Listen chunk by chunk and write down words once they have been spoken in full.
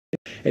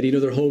Eddie,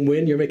 another home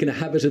win. You're making a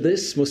habit of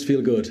this. Must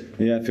feel good.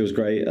 Yeah, it feels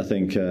great. I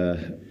think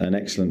an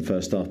excellent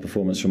first half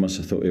performance from us.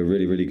 I thought we were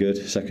really, really good.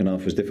 Second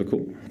half was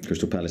difficult.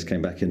 Crystal Palace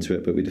came back into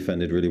it, but we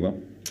defended really well.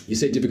 You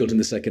say difficult in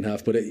the second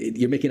half, but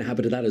you're making a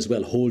habit of that as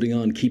well, holding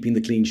on, keeping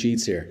the clean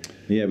sheets here.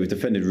 Yeah, we've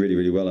defended really,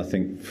 really well, I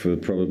think, for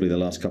probably the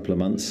last couple of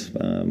months.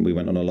 We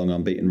went on a long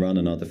unbeaten run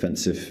and our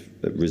defensive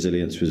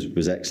resilience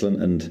was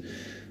excellent, and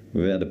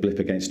we had a blip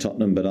against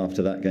Tottenham, but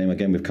after that game,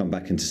 again, we've come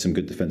back into some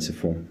good defensive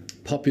form.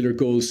 Popular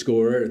goal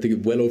scorer, I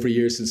think well over a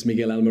year since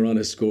Miguel Almiron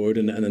has scored,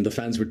 and the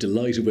fans were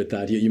delighted with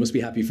that. You must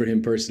be happy for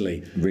him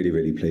personally. Really,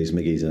 really pleased.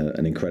 Miggy's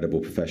an incredible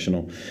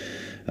professional.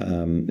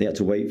 He had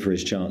to wait for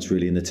his chance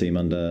really in the team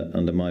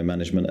under my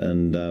management,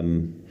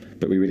 and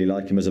but we really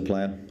like him as a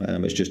player.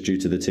 It's just due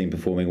to the team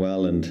performing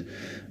well, and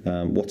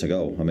what a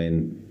goal. I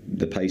mean,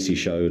 the pace he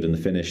showed and the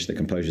finish, the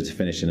composure to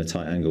finish in a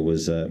tight angle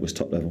was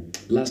top level.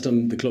 Last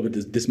time the club had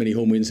this many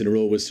home wins in a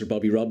row was Sir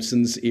Bobby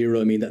Robson's era.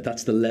 I mean,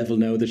 that's the level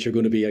now that you're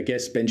going to be, I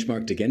guess,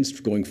 benchmarked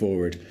against going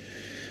forward.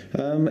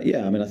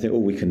 Yeah, I mean, I think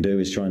all we can do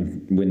is try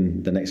and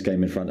win the next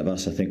game in front of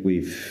us. I think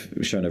we've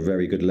shown a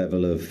very good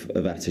level of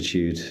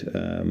attitude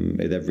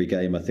with every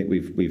game. I think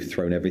we've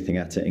thrown everything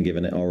at it and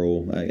given it our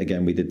all.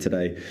 Again, we did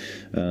today,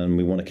 and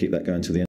we want to keep that going to the end.